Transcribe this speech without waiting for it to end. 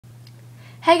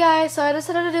Hey guys, so I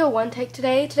decided to do a one take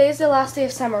today. Today is the last day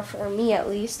of summer for me at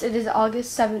least. It is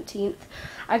August 17th.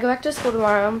 I go back to school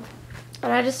tomorrow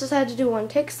and I just decided to do one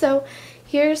take. So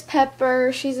here's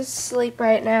Pepper. She's asleep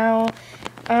right now.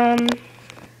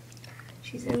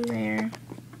 She's in there.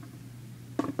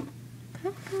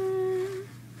 Pepper,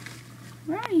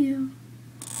 where are you?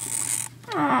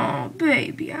 Oh,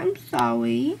 baby, I'm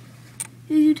sorry.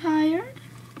 Are you tired?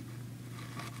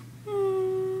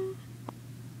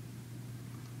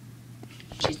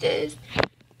 She says,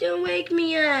 "Don't wake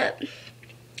me up."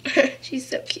 She's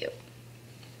so cute.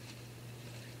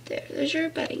 There's your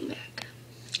bedding bag.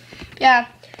 Yeah,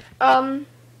 I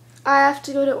have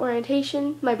to go to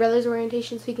orientation, my brother's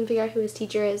orientation, so he can figure out who his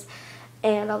teacher is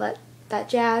and all that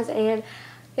jazz. And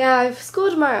yeah, I have school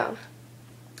tomorrow.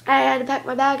 I had to pack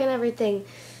my bag and everything.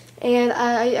 And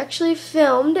I actually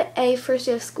filmed a first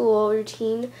day of school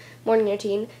routine, morning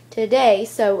routine, today,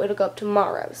 so it'll go up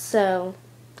tomorrow. So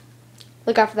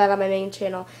look out for that on my main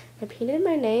channel. I painted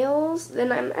my nails,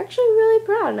 and I'm actually really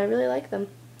proud, and I really like them.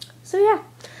 So yeah,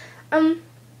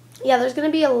 yeah, there's gonna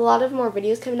be a lot of more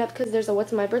videos coming up because there's a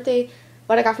what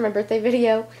I got for my birthday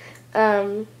video,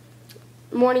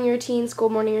 morning routine, school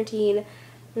morning routine,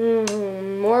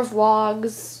 more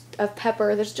vlogs of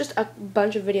Pepper. There's just a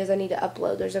bunch of videos I need to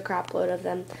upload. There's a crap load of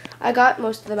them. I got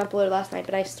most of them uploaded last night,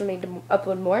 but I still need to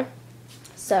upload more.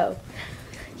 So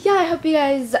yeah, I hope you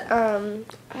guys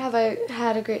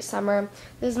had a great summer.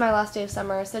 This is my last day of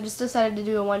summer, so I just decided to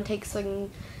do a one take so I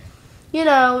can, you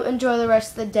know, enjoy the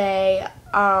rest of the day.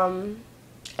 And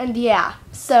yeah,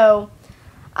 so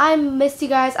I miss you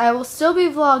guys. I will still be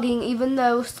vlogging even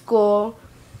though school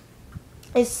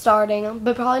is starting,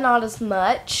 but probably not as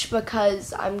much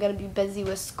because I'm gonna be busy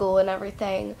with school and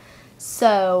everything.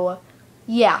 So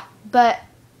yeah, but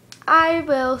I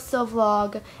will still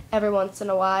vlog every once in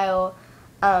a while.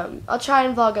 I'll try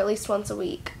and vlog at least once a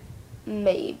week,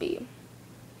 maybe.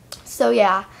 So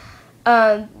yeah,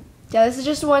 yeah, this is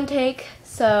just one take,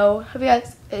 so hope you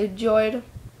guys enjoyed.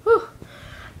 Whew.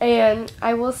 And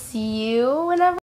I will see you whenever